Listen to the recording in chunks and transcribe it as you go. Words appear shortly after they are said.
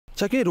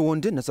Shakiri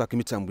Ruonde na saka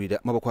mitambwira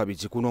maboko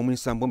abiji kuno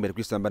mwisambo mbere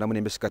kwisamba na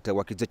munembe shikata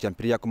wakize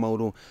champiri ku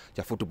mauru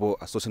ya Football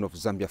Association of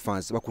Zambia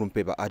Faz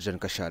bakurumpeba Adrian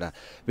Kashala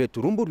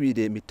betu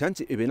rumburwire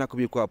mitanti ebena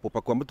kubikwa hapo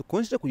pakwamba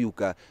tukonje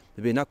kuyuka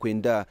bena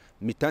kwenda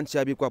mitanti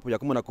yabikwa hapo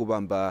yakumona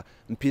kubamba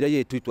mpira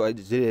yetu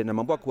itwazere na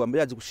mambo akuamba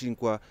yazi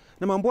kushinkwa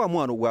na mambo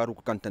amwaro waru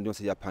kukantandi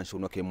yonse ya pansho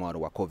noke mwaro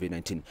wa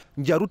COVID-19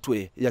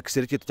 njarutwe ya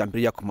kisereke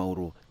champiri ku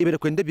mauru ibere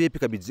kwende byepi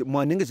kabize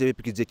mwanengeze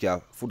byepi kize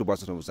kya Football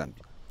Association of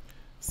Zambia.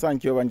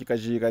 Sankyo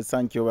banjikajiga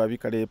sankyo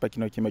babikale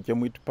pakino kima kya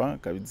mwitupa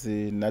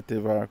kabizi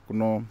nateva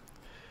kuno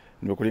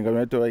ndokulinga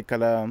mwetu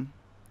baikala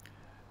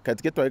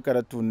katiketo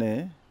baikala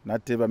tune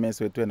nateva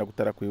menso wetu enda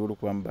kutara kuyuru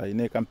kwamba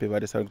ine kampe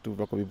bare sa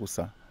kutuva ko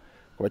bibusa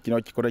kwa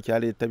kino kikora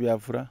cyale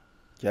tabyavura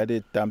cyale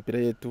tampira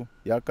yetu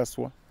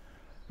yakaswa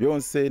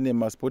byonse ne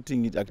ma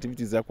sporting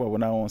activities zakwa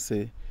bona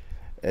onse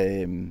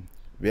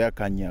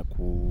byakanya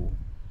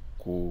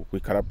ku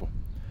ikarapo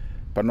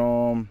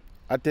pano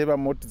ateba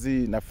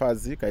motzi na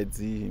Fazi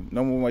kaidzi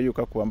no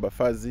mumayuka kuamba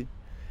Fazi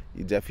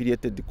is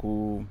affiliated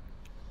ku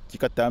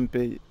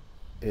kikatampe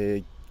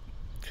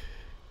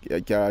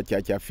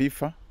kya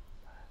FIFA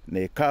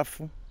ne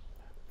CAF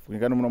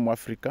fungana mu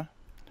Afrika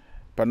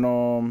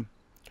pano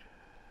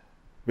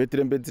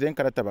betrembedzire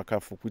karata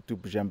bakafu kwitu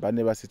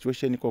bujambane ba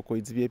situation koko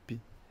izibyepi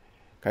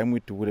kai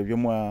mwitubure byo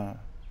mwa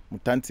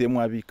mutanzi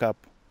yemwa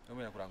bikapu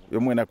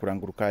yomwe na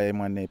kuranguruka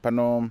yemwane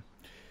pano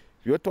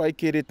yoto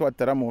aikere to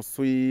ataramo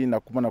sui na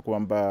kumana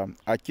kwamba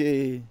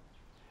ake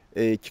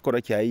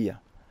kikora kyaiya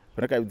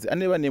panaka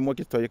aneba nemwe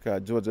kitwayeka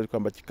jojo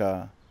kwamba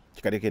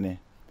kikarekene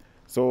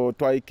so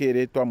to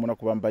aikere to amuna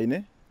kubamba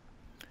ine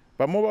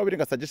pamo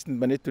babiringa suggestion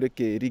bane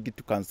tureke league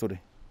to cancel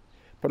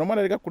pano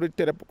mwana rega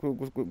kuretera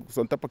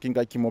kusonta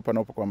pakinga kimo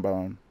pano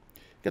kwamba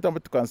ketamba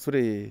to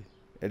cancel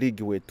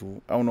league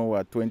wetu auno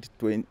wa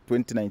 2019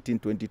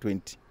 2020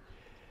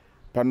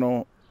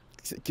 pano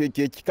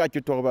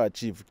kikakyo to ba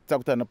achieve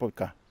tsakutana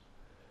poka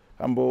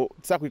ambo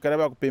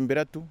tsakuikaraba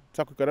kupembera tu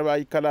tsakuikaraba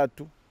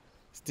ikalatu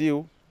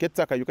still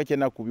ketsaka yuka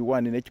cyena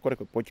kubiwani ne kikora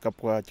ko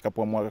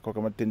kikapwa mwaka kwa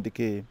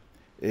kamatendeke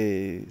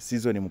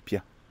season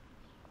mupya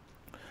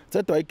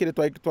tsato aikire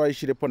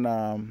twaishire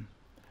pona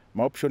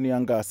ma option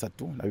yanga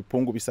asatu na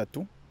bipungu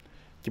bisatu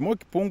kimo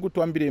kipungu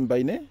twambire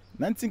mbaine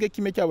nansinge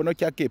kime cyabona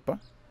cyakepa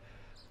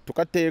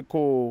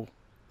tukateko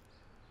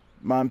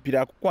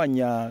mampira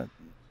kukwanya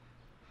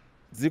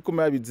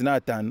zikuma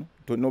bizinatano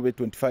to nobe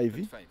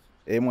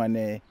 25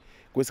 mwane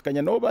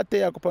kwesikanya no bate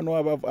yakopa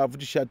no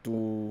avudisha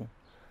tu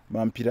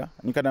mampira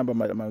nikanamba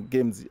ma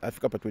games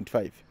afika pa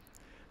 25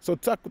 so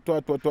tsaku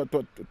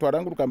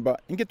twaranguruka mba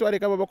inge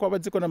twareka babako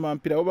abaziko na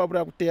mampira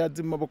obabura kuteya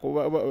zima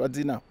bako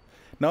bazina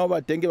nao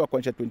batenge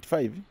bakwanisha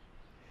 25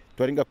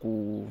 twaringa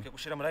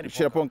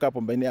kushira ponka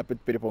hapo mba ine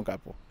apetpere ponka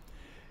hapo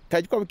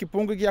kajiko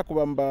kipungu kya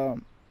kubamba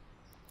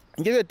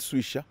inge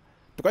tuswisha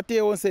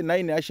tukateye wonse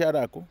 9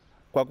 asharako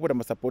kwa kubura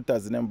ma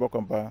supporters nemba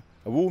kwamba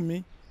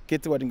bumi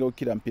keti waringa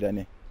ukira mpira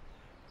ne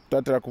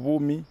twatara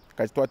kubumi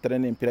kazi twatara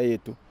ne mpira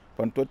yetu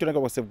pantu twatara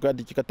kwa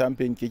safeguard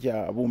kikatampe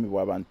nkija abumi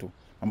bwa abantu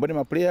ambone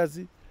ma players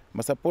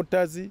ma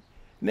supporters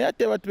ne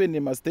ate watu bene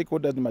ma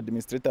stakeholders ma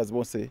administrators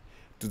bose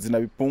tuzina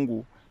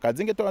bipungu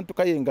kazinge to abantu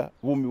kayenga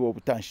bumi bo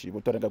butanshi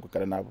botwaranga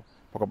kwikara nabo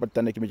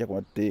pakapatana kimecha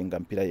kwa tenga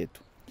mpira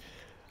yetu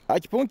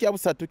akipungu kya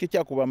busatu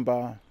kya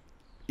kubamba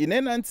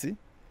inenansi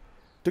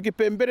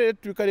tukipembere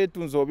tukare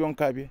tunzobyo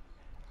nkabye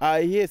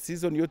aye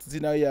season yotu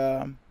zina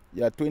ya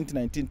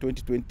 2019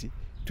 2020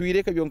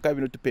 tuireka byonka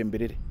bino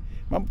tupemberere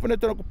mambo pone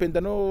tona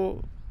kupenda no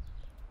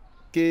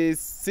ke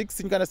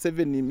 6 ngana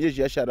 7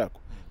 myeji yasharako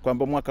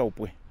kwamba mwaka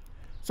upwe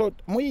so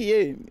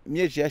muiye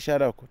myeji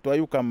yasharako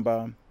twayuka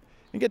mba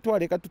inge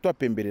twareka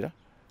tutwapemberera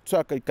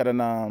twakikara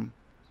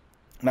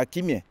na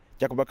kimye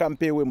cyakubaka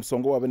mpewe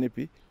musongo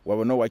wabanepi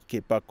wabano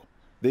wakepako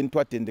then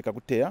twatendeka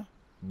kuteya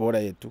bora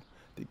yetu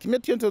kimye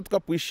tuyonze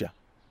tukapwisha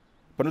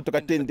pano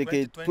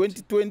tukatendeke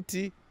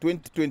 2020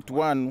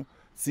 2021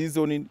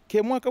 season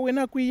ke mwaka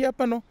wena kuiya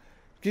pano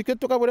kike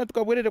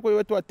tukabwerere kwa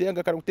wetu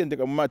atenga kara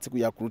kutendeka mu matsi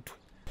kuyakurutwe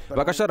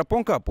bakashara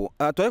ponkapo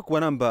atwaye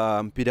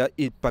kubanamba mpira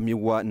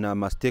ipamiwa na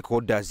ma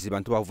stakeholders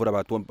bantu bavura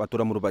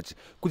batora mu rubaci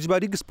kuziba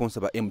league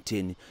sponsor ba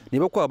MTN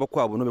niba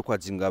kwabo no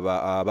bekwazinga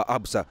ba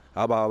Absa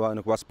aba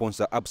no kwa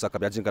sponsor Absa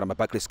kabyazinga ma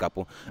Barclays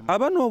Cup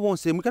abano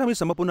bonse mukana muri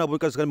samapo nabo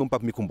kazikana mu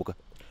mpaka mikumbuka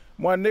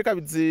mwane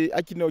kabizi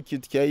akino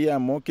kiti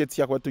kyayamo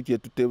keti yakwa tukiye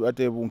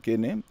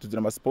tutebunkene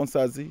tuzina ma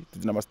sponsors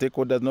tuzina ma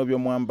stakeholders no byo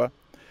mwamba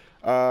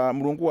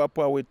mulungu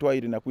wapo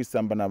awetwaire na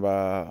kwisamba na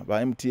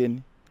ba MTN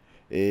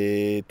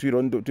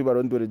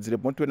twibarondorezire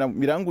montwe na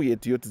mirangu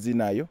yetu yote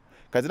zinayo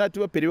kazina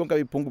tuba periyo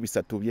ngabipungu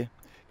bisatubye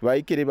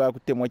bayikere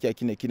bakutemwa cya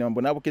kine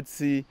mambo nabo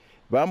ketsi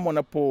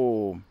bamona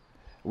po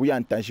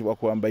uyantanshi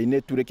bakwamba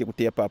ine tureke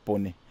kuteya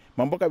papone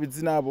mambo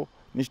kabizi nabo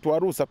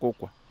nishitwarusa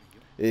kokwa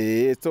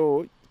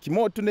so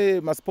kimo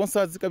tune ma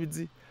sponsors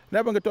kabizi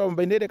nabo ngatwa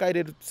bamba ine reka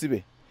ire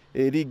tusibe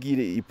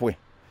ligire ipwe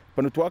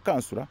pano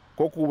twakansura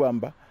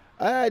kokubamba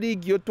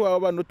ligi yoto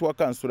abantu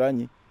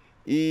twakansuranyi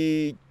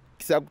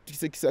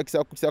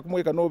kisa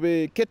kumweka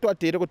nobe keto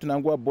atere ko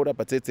tunangwa bora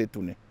patsetse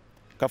tune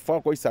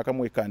kafa ko isaka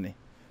mwekane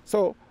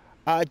so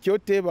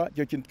kyoteba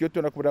kyo kintu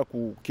kyotona kubura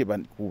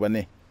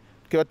kubane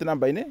kyotana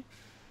mbaine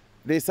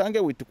lesange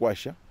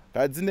witukwasha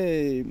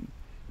kazine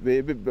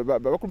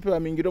bakumpe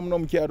bamingiro muno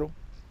mukyaro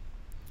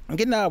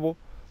nginabo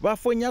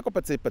bafonyako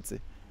patse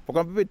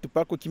pokambe betu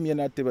pako kimya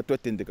nateba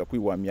twatendeka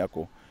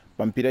kwiwamyako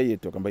pampira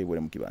yetu akamba ibore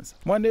mukibanza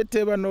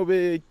mwaneteba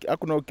nobe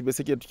akuno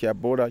kibese kyetu kya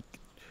bora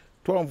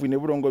twamvine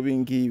burongo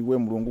bingi we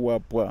mulungu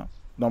wapwa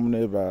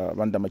namune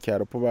banda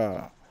makyaro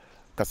poba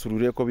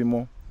kasurureko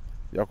bimo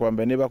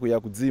yakwamba ne baku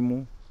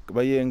yakuzimu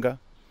bayenga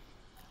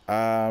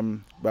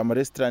ba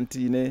restaurant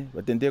ine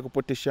batendeye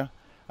kupotesha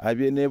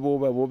abye nebo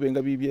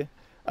babobenga bibye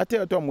ate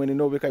atwa mwene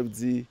nobe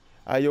kabizi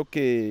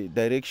ayoke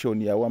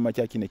direction ya wama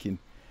cyakine kine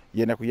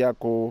yena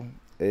kuyako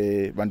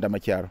banda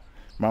makyaro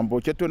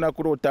mambo cyo tuna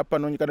kurota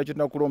pano nyikana cyo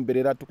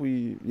tunakuromberera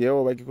tukui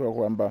yeo bakikora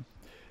kwamba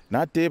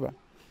nateba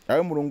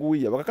ayo mulungu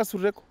wiya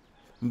bakakasureko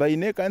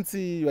mbaine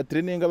kansi ba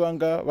training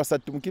banga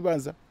basatu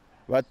mukibanza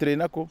ba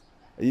trainako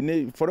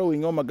ine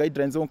following all my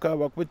guidelines onka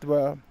bakwete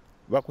ba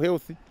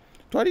healthy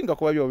twaringa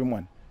ko babyo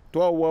bimwana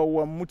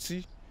twawa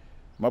mutsi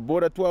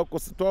mabora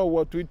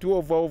twawa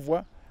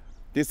tuova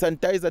the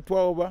sanitizer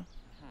twaova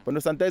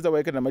pano sanitizer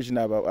waike na machine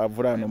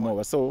avurana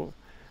mo so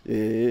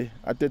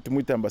ate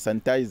tumwitamba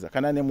sanitizer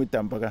kana ne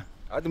mwitamba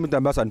ati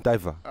mwitamba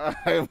sanitizer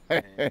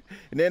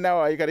nena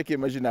waikareke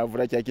machine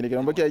avura cyakine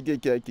kirambo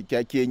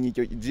kya kienyi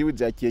cyo jibu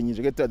za kienyi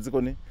cyo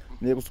twazikone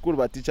ne kusukuru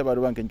baticha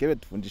bari banke nkebe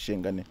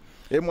tufundishengane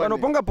Ano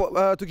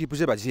ponga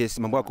tukipuje ba GS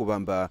mambo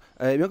akubamba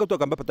myanga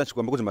twagamba patanchi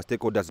kwamba kuzi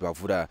stakeholders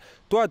bavura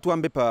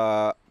twatuambe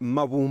pa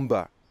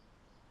mabumba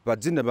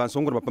badzina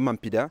bansongora bapama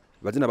mpida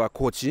badzina ba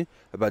coach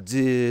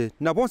badzi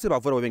na bonse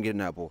bavura babengere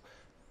nabo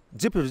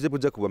jipe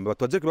buja kubamba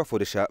twaje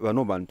kubaforesha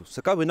bano bantu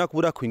sakawe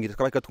nakubura kwingira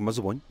kabaka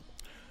tukumazubonye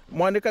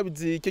mwane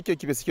kabidzi kekyo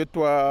kibesikyo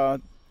twa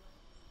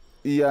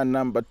iya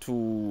number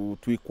 2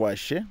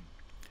 twikwashe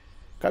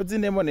kabidzi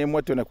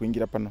nemo tona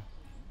kwingira pano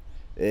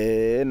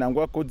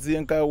nangwa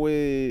kodzienka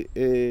we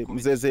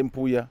mzeze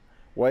mpuya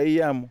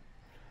waiyamo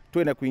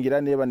twena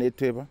kuingira neba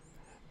netweba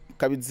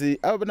kabidzi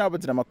aba nabo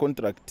dzina ma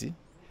contract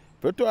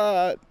peto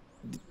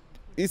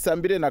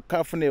isambire na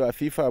kafu ne ba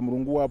FIFA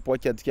mulungu wapo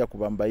akyatikia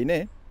kubamba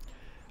ine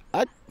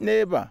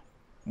neba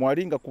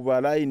mwaringa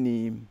kuba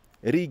line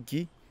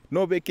rigi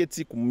no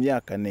beketi ku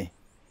myaka ne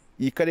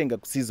ikarenga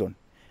ku season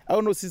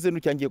aho no season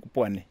ukyangiye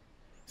kupwane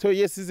so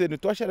yes season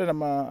twashara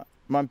na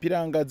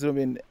mampiranga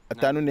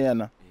 05 ne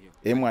yana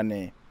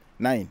emwane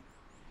 9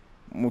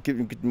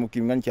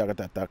 mukimngani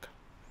kyakatataka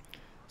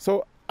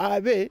so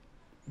abe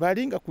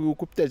baringa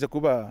kukupitaje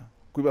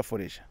kuba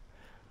foresha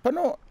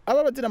pano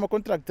aba batina ma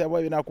contract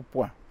abo na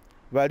kupwa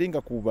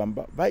baringa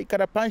kubamba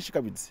baikara panshi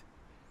kabidzi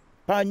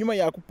pa nyuma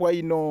ya kupwa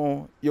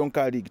ino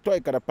yonka league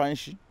twaikara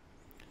panshi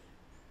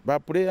ba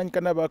player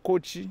nkana ba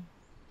coach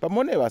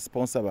pamone ba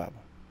sponsor babo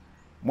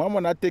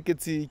mwamo na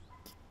teketi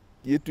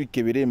yetu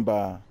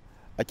ikeberemba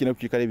akina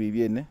kukikare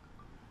bibiene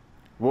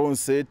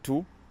bonse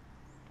tu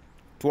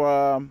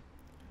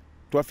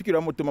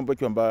twafikira moto mambo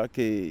kwamba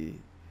ke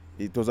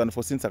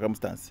 2014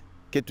 circumstance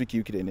ketu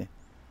kiyukirene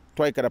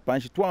twaikara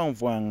panshi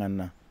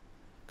twamvwangana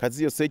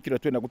kazi yo secure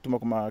twena gutuma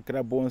kuma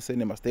club bonse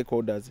ne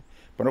stakeholders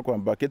pano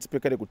kwamba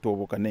ketipekare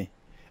kutoboka ne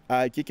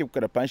kike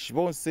kukara panshi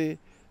bonse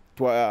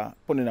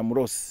twapone na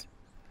murosi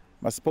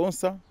ma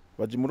sponsor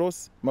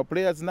bajimurosi ma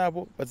players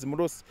nabo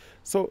bajimurosi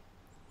so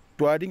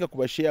twaringa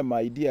kubashare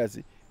ma ideas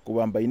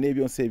kubamba ine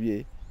byonse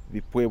bye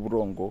bipwe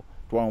burongo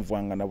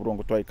twamvwangana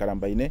burongo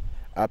twaikaramba ine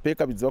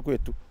apeka bidziwa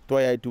kwetu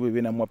twayaitu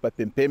bebe na mwapa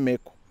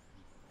pempemeko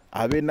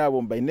abe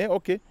nabo mbaine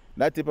okay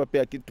nati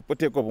pape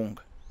akitupoteko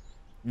bunga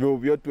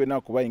byo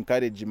twena kuba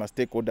encourage ma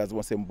stakeholders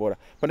bonse mbora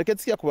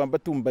paneketsia kubamba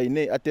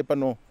tumbaine ate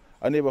pano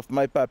aneba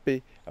my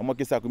pape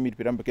amwakisa kumiri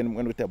pirambe ken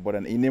mwana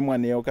utabora ine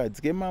mwana yoka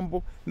dzike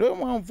mambo no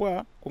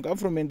mwamvwa ku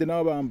government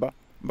na bamba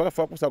mbaka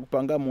fa kusa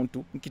kupanga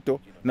muntu nkito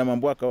na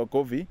mambo aka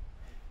covid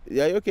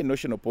yayoke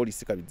national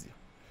policy kabidzia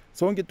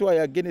so ngitwa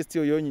ya against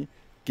yo yonyi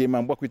ke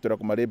mambo kwitora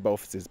ku labor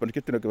offices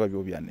paniketu nakeba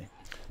byo byane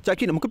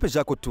cyakine mukipe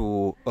jako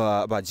tu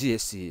ba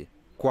GS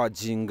kwa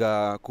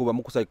jinga kuba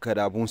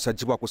mukusakara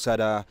bunsaji bwa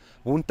kusara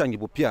buntangi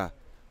bupya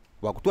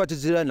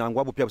wakutwatizira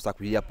nangwa bupya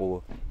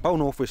busakwiyapo pa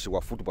uno office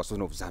wa football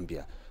association of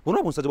Zambia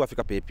buno bunsaji bwa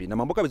Afrika pepi na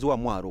mambo kabizi wa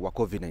mwaro wa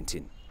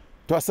COVID-19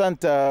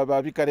 twasanta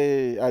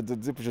babikare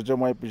adzipujo jo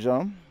mwa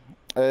pijan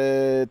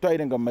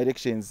twairenga ma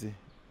elections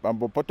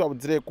bambo poto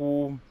abuzire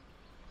ku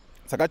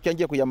sakati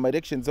yangiye ku ya ma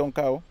elections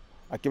onkao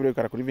akibire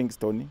kara ku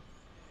Livingstone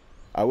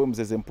awe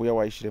mzeze mpuya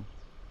waishire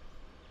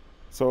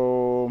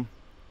so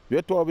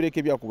yetu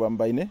wabireke bya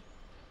kubambaine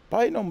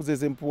paino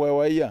mzeze mpuya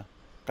waiya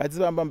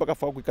kadzibamba mpaka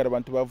fa kwikara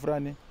bantu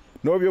bavurane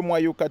nobyo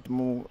mwayuka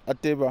mu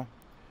ateba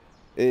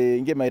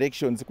nge ma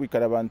elections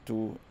kwikara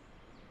bantu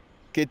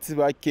ketsi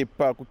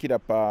bakepa kukira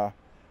pa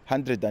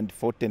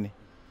 114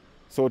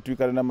 so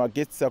twikara na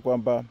magetsa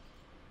kwamba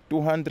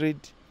 200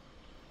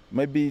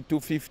 maybe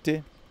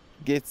 250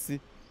 gets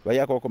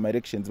bayako kwa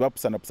elections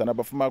bapusana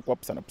bafuma kwa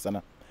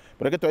pusana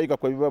Baraketo ayika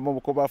kwa biba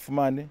mko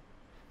bafumane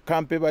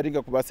kampe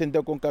baringa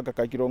kubasenda ko nkaka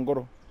ka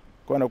Kirongoro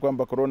kwana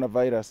kwamba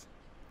coronavirus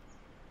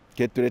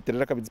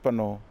ketureterera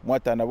kabizipano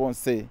mwatana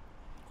bonse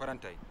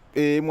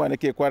quarantine mwana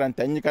ke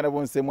quarantine nyikana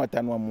bonse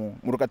mwatanwa mu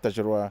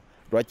rukataje rwa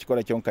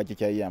kikora cyonka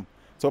cyayama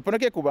so pano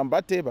ke kubamba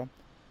ateba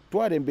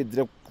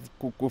twarembedira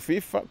ku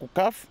FIFA ku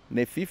CAF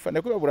ne FIFA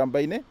ne kuba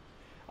burambaine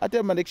ate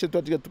election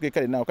twatiga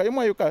tukekale nawo kali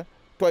mwayuka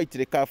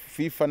twaitire CAF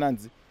FIFA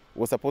nanzi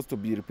was supposed to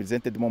be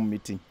represented mu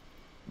meeting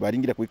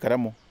baringira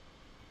kuikaramo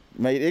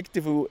my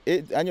active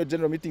annual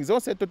general meetings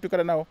zose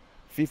tukara nawo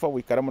FIFA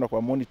wikaramo na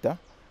kwa monitor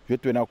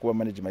byo na kuba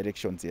manage my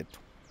elections yetu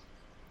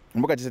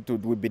mboka tise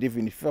we believe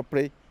in fair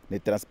play ne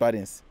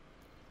transparency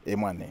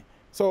mwane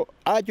so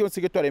ajo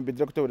nsike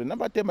twarembedira kutobora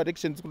namba tema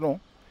elections kuno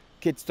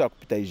keti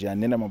twakupita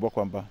ijane na mambo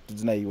kwamba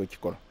tuzina iwe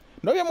kikora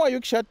no bya mwayo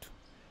kishatu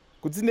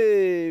kuzine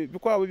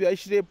bikwabo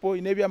byashirepo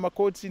inebya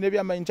makoti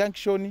inebya ma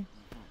injunction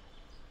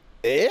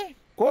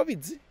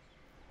covid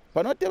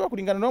panoteba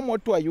kulingana no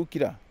moto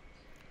ayukira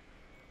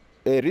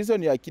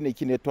reason ya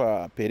kine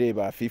twa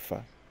pereba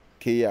FIFA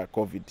ke ya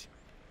covid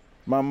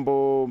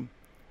mambo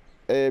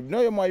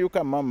no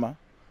mwayuka mama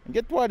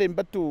ngetware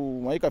mbatu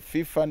mwayuka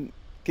FIFA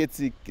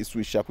keti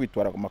kiswisha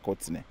kwitwara ku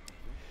makoti ne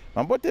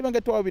mambo tebe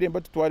ngetwa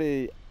biremba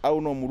tutware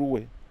au no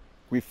muruwe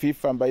ku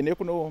FIFA mbaine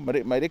kuno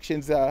my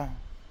elections a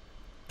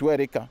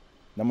twereka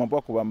na mambo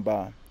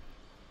akubamba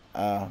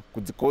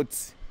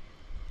kuzikoti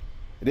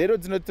rero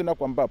zino tuna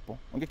kwambapo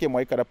ngeke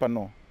mwaikara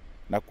pano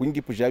na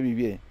kuingi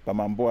pujabibye pa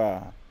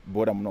mambo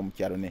bora muno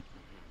mukyaro ne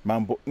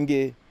mambo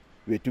nge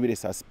betubire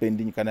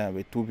suspending kana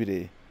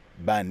betubire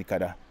ban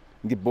kara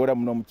ngi bora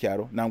muno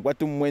mukyaro nangwa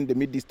tumwende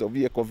midst of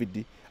ye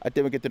covid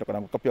atebeke tena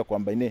kana kapya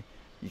kwamba ine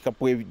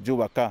ikapwe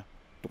jubaka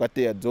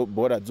tukatea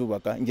bora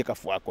jubaka nge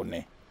kafuako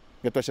ne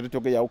ngeto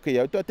shiritoke ya okay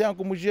ya tuatea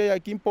kumujia ya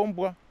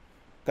kimpombwa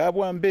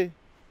kabwambe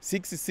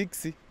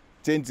 66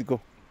 10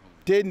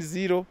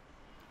 10-0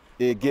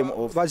 game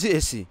of Faz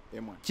GS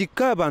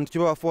kikaba abantu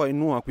kibafo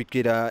inua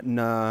kwikira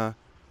na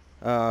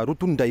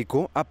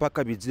rutundaiko apa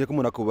kabizire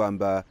kumuna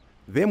kubamba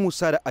ve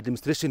musara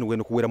administration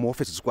wenu kuwera mu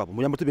offices kwabo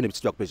muyamba tubine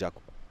bitsi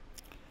kwapejako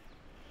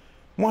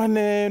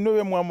mwane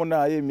nowe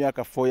mwamona ye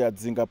myaka 4 ya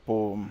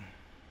zingapo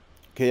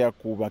ke ya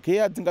kuba ke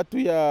ya zingatu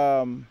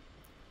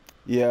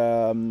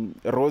ya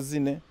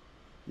Rosine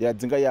ya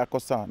zinga ya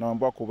kosa na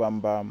mambo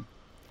kubamba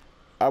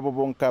abo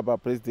bonka ba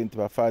president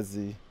ba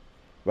Fazi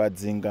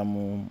badzinga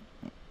mu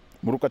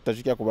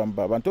rukataje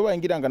kubamba bantu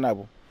bayingiranga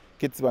nabo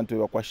ketsi bantu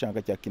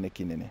bakwashanga cya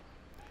kinene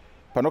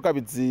panoka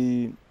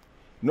bizi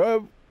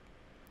no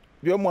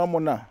byo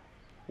mwamona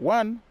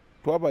one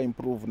twaba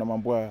improve na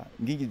mambo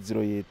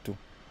ngingiziro yetu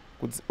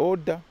kuzi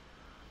order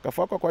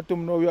kafaka kwatu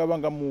mno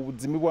yabanga mu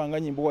buzimi bwanga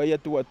nyimbo wa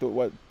yatu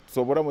wato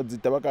sobora mu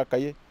zitabaka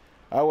kaye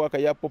aho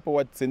akaya popo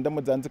watsenda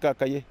mu zanzika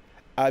kaye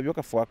abyo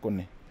kafako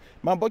ne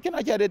mambo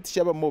kina cya rete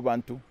shaba mu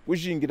bantu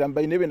kujingira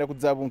mbaine benda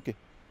kuzabunke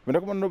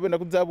benda kuma no benda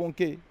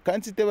kuzabunke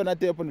kansi teba na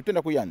teba no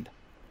tenda kuyanda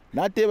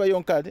na teba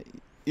yonka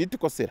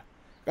itukosera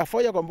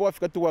kafoya kwamba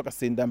wafika tu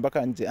wakasenda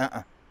mbaka nje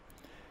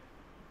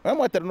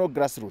amwatara no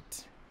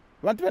grassroots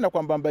bantu benda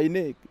kwamba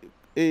mbaine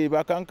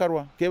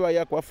bakankarwa keba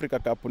ya ku Africa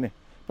Cup ne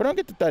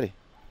panonge tutare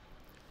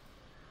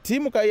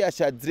timu kai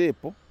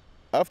ashadrepo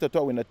after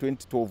to win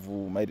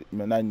 2012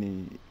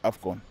 nani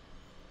Afcon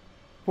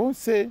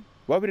ponse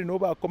wabiri no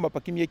bakoma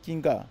pakimye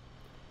kinga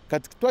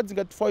kati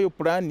twazinga tufayo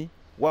plani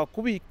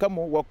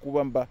wakubikamo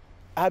wakubamba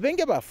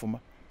abenge bafuma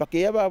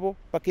pakeya babo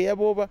pakeya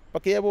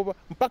boba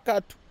mpaka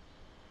atu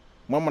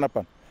mwamona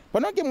pana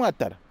panonge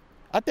mwatara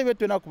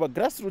atebetwe na kuba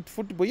grassroots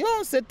football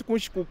yonse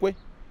tukunshikukwe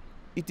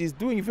it is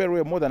doing very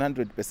well more than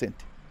 100%.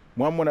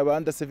 Mwamona ba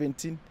under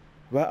 17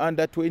 ba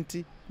under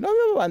 20 no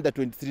ba under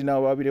 23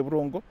 na babire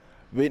burongo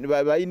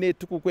ba ine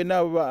tukukwe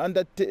na ba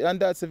under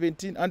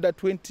 17 under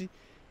 20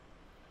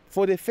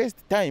 for the first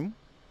time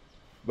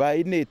ba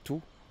ine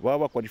tu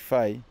baba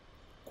qualify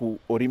ku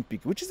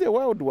Olympic which is a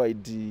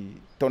worldwide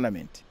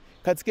tournament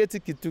katiketi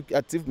kitu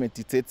achievement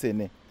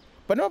itsetsene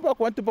pana ba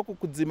kwantu bako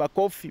kuzima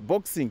coffee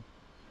boxing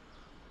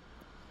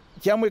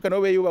cyamwe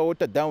kanobe yuba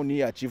water down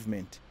here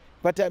achievement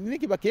but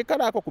aminiki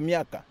bakekara ako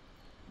kumyaka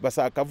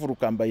basa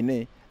akavuruka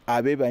mbaine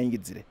abe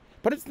bayingizire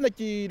patitsina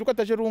ki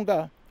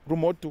rukatajerunga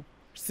rumoto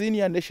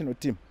senior national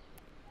team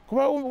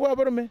kuba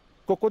wabarume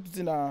kokotu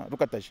zina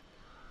rukataje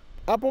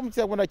apo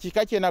mtsabona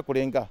kikache na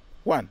kurenga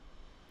 1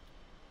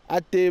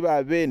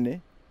 ateba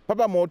bene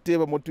papa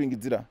moteba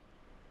motwingizira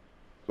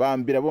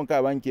bambira bonka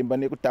abankemba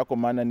ne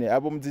kutakomana ne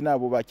abo mzina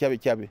abo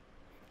bakyabe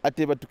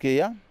ateba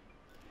tukeya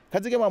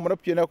kazige mwamura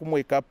pyona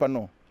kumweka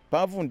pano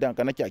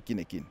pavundanga na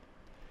kyakine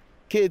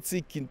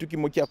ketsi kintu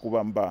kimo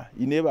kyakubamba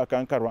ineba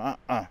kankarwa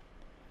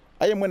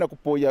aye mwena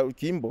kupoya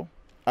kimbo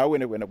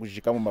awene kwena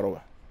kujika mu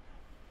maroba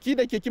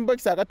kide kimbo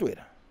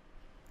kisakatwera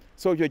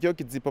so kyo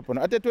kidzipo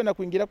pano ate twena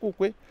kuingira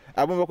kukwe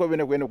abo bako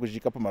bene kwena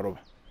kujika pa maroba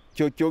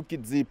kyo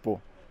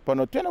kidzipo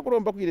pano twena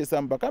kuromba kuire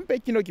samba kampe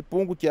kino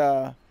kipungu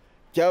kya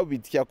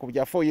biti kya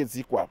 4 years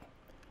ikwabo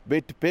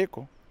betu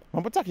peko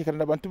mambo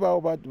takikana bantu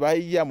bawo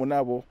bayiya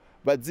munabo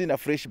bazina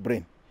fresh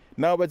brain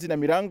nao bazina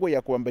mirango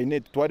ya kuamba ine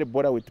tware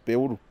bora wetu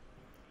peuru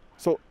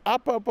so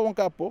apa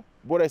nkapo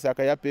bora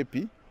isaka ya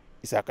pepi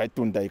isaka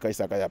itunda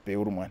isaka ya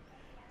peuru mwana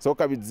so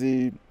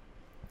kabidzi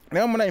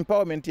na muna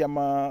empowerment ya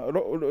ma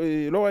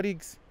lower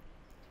leagues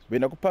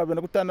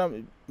bena kutana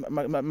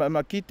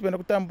makiti bena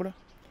kutambula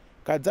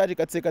kadzari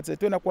katse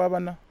twena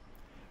kwabana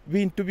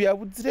bintu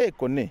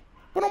byabuzireko ne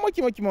pono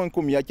mukimo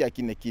nkumi yake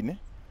akine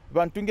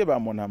bantu nge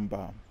bamona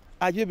mba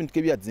aje bintu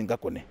ke byadzinga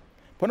kone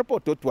pono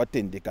poto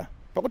twatendeka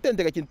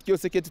pakutendeka kintu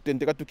kyose ketu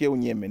tendeka tuke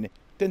unyemene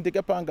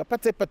tendeka panga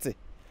patse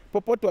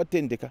popoto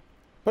atendeka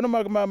pono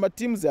ma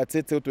teams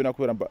atsetse twena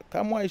kuramba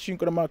kamwa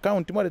ishinko na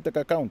account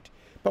mwaletaka account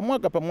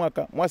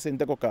pamwaka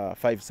mwasendako ka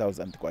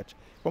 5000 kwacha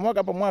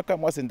pamwaka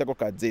mwasendako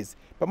ka dzezi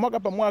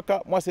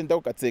pamwaka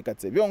mwasendako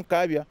katse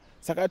byonkabya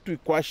sakatu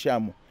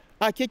ikwashamo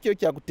akekyo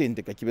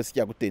kyakutendeka kibesi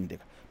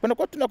kyakutendeka pano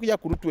kwa tunakuya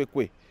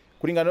kurutwekwe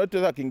kulingana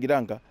noto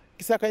zakingiranga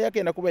kisaka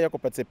yake nakuba yako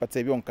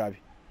patse byonkabi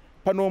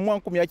pano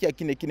mwanku myaki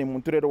akine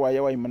muntu rero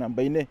waya wayimana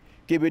mbaine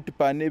kebetu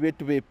pane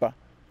betu bepa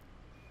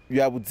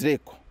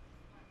byabuzireko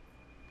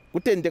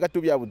kutendeka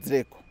tu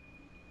byabuzireko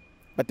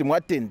bati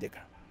mwatendeka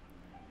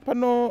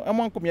pano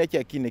amwanku myaki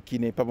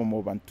akine papa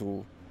mo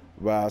bantu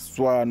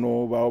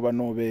baswano baho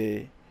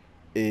banobe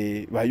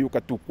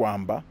bayuka tu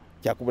kwamba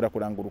kyakubura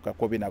kuranguruka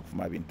ko bina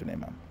kufuma bintu ne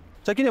mama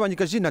Chakine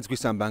banyikaji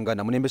natsikwisambanga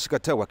na munembe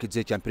shikata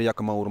wakidze kya mpira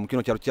kamauru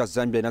mukino kyaro kya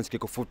Zambia nanzike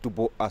ko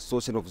Football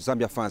Association of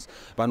Zambia Fans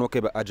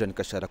banokeba Adrian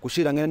Kashala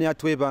kushirangana ne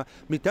atweba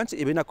mitanzi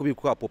ibena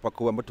kubikwa apo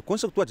pakuba mbatu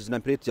concept wa zina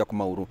mpira ya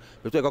kamauru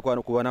betweka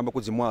kwa kubanamba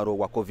kuzimwaro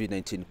wa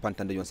COVID-19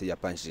 pantande yonse ya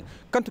panji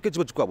kantu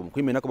kejibo chikwabo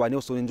kwimena ko bane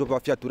oso njova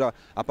fyatura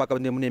apaka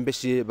munembe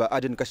shi ba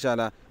Adrian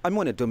Kashala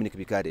amone Dominic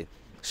Bikare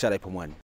shara ipomwani